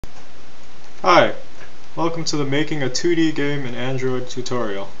Hi, welcome to the Making a 2D Game in Android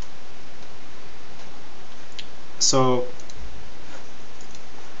tutorial. So,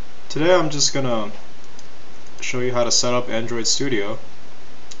 today I'm just gonna show you how to set up Android Studio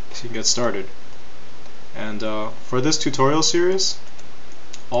so you can get started. And for this tutorial series,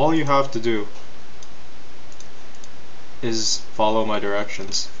 all you have to do is follow my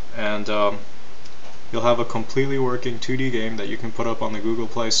directions, and you'll have a completely working 2D game that you can put up on the Google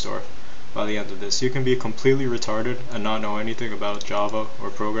Play Store by the end of this. You can be completely retarded and not know anything about Java or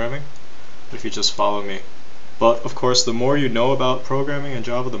programming if you just follow me. But of course, the more you know about programming and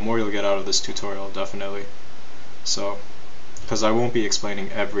Java, the more you'll get out of this tutorial, definitely. So, because I won't be explaining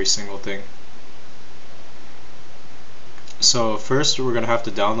every single thing. So first we're going to have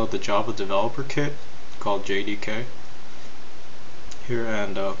to download the Java Developer Kit called JDK here,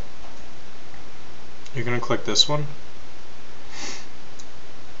 and you're going to click this one,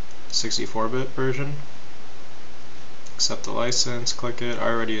 64-bit version, accept the license, click it. I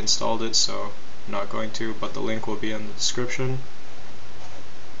already installed it, so I'm not going to, but the link will be in the description.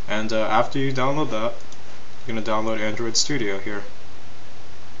 And after you download that, you're going to download Android Studio here.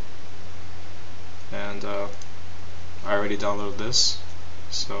 And I already downloaded this,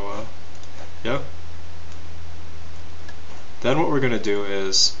 so yeah. Then what we're going to do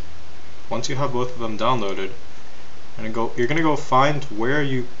is, once you have both of them downloaded, you're going to go find where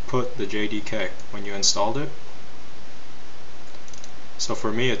you put the JDK when you installed it. So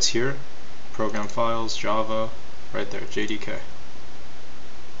for me it's here, Program Files, Java, right there, JDK.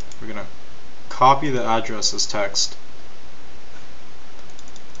 We're going to copy the address as text,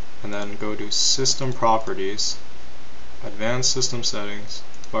 and then go to System Properties, Advanced System Settings,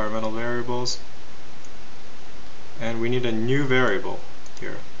 Environmental Variables, and we need a new variable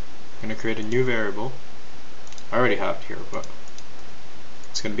here. I'm going to create a new variable. I already have it here, but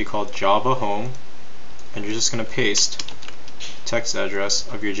it's going to be called Java Home, and you're just going to paste text address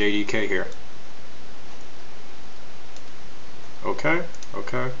of your JDK here. Okay.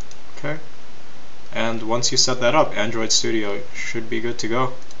 And once you set that up, Android Studio should be good to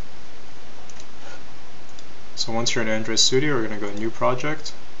go. So once you're in Android Studio, we're going to go New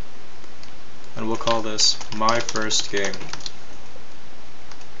Project, and we'll call this My First Game.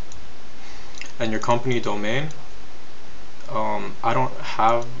 And your company domain, I don't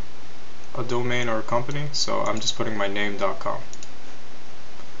have a domain or a company, so I'm just putting my name.com.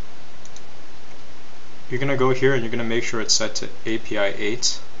 You're going to go here and you're going to make sure it's set to API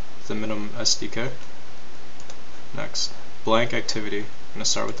 8, the minimum SDK. Next, blank activity. I'm going to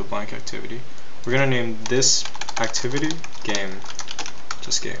start with the blank activity. We're going to name this activity game,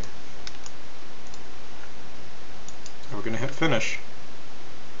 just game. And we're going to hit finish.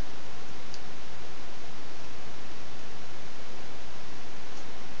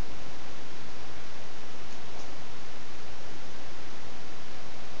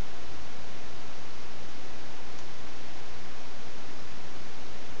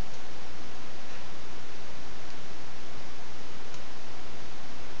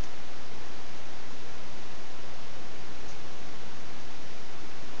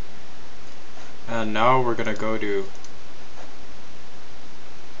 And now we're going to go to,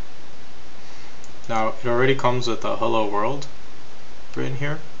 now it already comes with a hello world written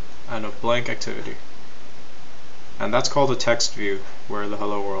here and a blank activity. And that's called a text view where the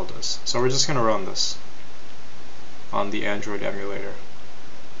hello world is. So we're just going to run this on the Android emulator.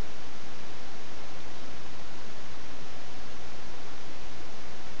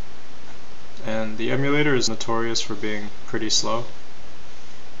 And the emulator is notorious for being pretty slow,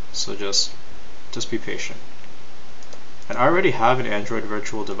 so just be patient. And I already have an Android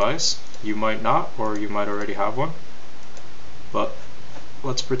virtual device. You might not, or you might already have one, but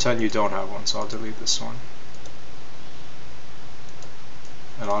let's pretend you don't have one, so I'll delete this one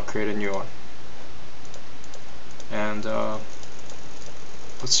and I'll create a new one. And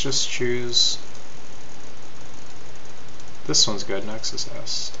let's just choose, this one's good, Nexus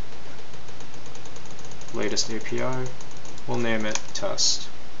S. Latest API, we'll name it Test.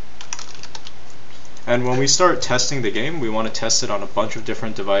 And when we start testing the game, we want to test it on a bunch of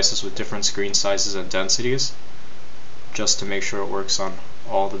different devices with different screen sizes and densities, just to make sure it works on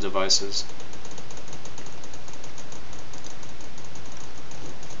all the devices.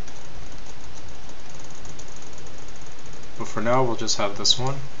 But for now, we'll just have this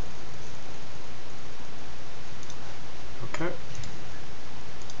one. Okay.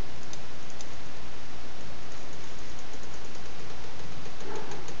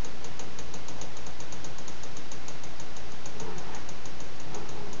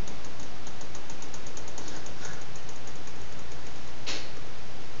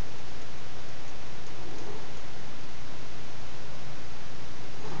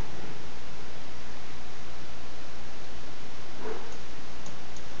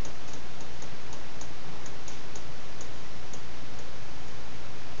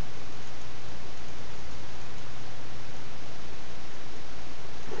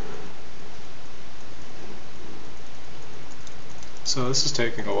 So this is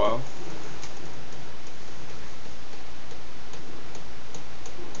taking a while.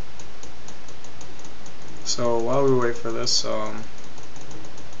 So while we wait for this, I'll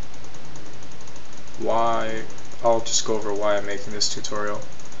just go over why I'm making this tutorial.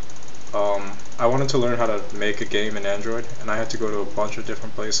 I wanted to learn how to make a game in Android, and I had to go to a bunch of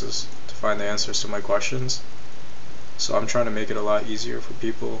different places to find the answers to my questions. So I'm trying to make it a lot easier for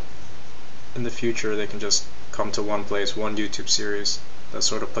people. In the future, they can just come to one place, one YouTube series that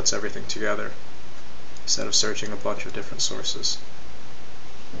sort of puts everything together, instead of searching a bunch of different sources.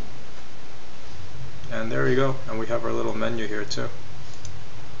 And there we go, and we have our little menu here too.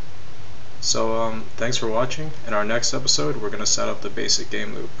 So thanks for watching. In our next episode, we're going to set up the basic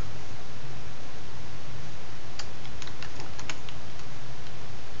game loop.